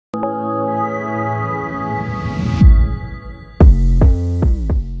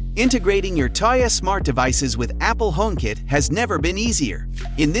Integrating your Tuya smart devices with Apple HomeKit has never been easier.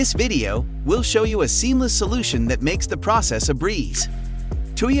 In this video, we'll show you a seamless solution that makes the process a breeze.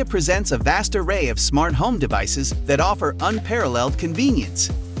 Tuya presents a vast array of smart home devices that offer unparalleled convenience.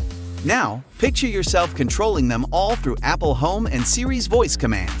 Now, picture yourself controlling them all through Apple Home and Siri's voice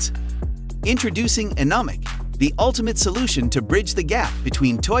commands. Introducing Enomek, the ultimate solution to bridge the gap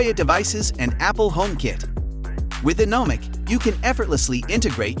between Tuya devices and Apple HomeKit. With Enomek, you can effortlessly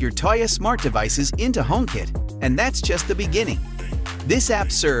integrate your Tuya smart devices into HomeKit, and that's just the beginning. This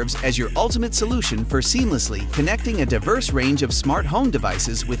app serves as your ultimate solution for seamlessly connecting a diverse range of smart home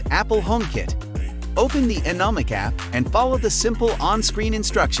devices with Apple HomeKit. Open the Enomek app and follow the simple on-screen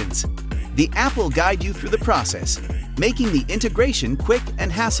instructions. The app will guide you through the process, making the integration quick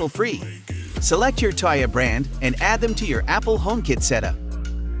and hassle-free. Select your Tuya brand and add them to your Apple HomeKit setup.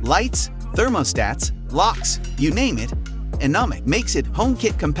 Lights, thermostats, locks, you name it, Enomek makes it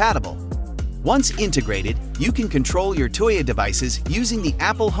HomeKit-compatible. Once integrated, you can control your Tuya devices using the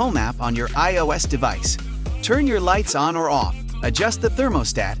Apple Home app on your iOS device. Turn your lights on or off, adjust the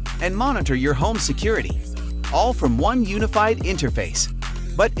thermostat, and monitor your home security, all from one unified interface.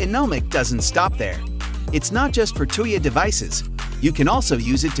 But Enomek doesn't stop there. It's not just for Tuya devices. You can also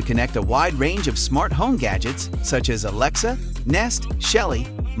use it to connect a wide range of smart home gadgets such as Alexa, Nest, Shelly,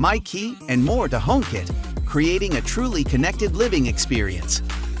 MyKey, and more to HomeKit, creating a truly connected living experience.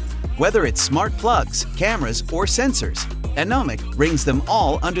 Whether it's smart plugs, cameras, or sensors, Enomek brings them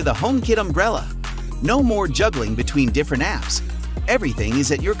all under the HomeKit umbrella. No more juggling between different apps. Everything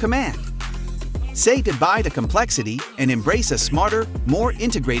is at your command. Say goodbye to complexity and embrace a smarter, more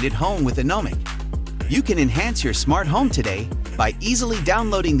integrated home with Enomek. You can enhance your smart home today by easily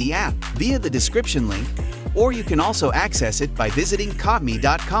downloading the app via the description link, or you can also access it by visiting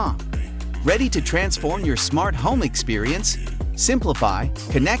codme.com. Ready to transform your smart home experience? Simplify,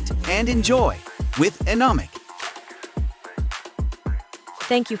 connect, and enjoy with Enomek.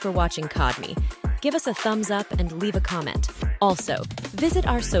 Thank you for watching Codme. Give us a thumbs up and leave a comment. Also, visit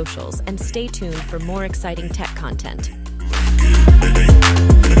our socials and stay tuned for more exciting tech content.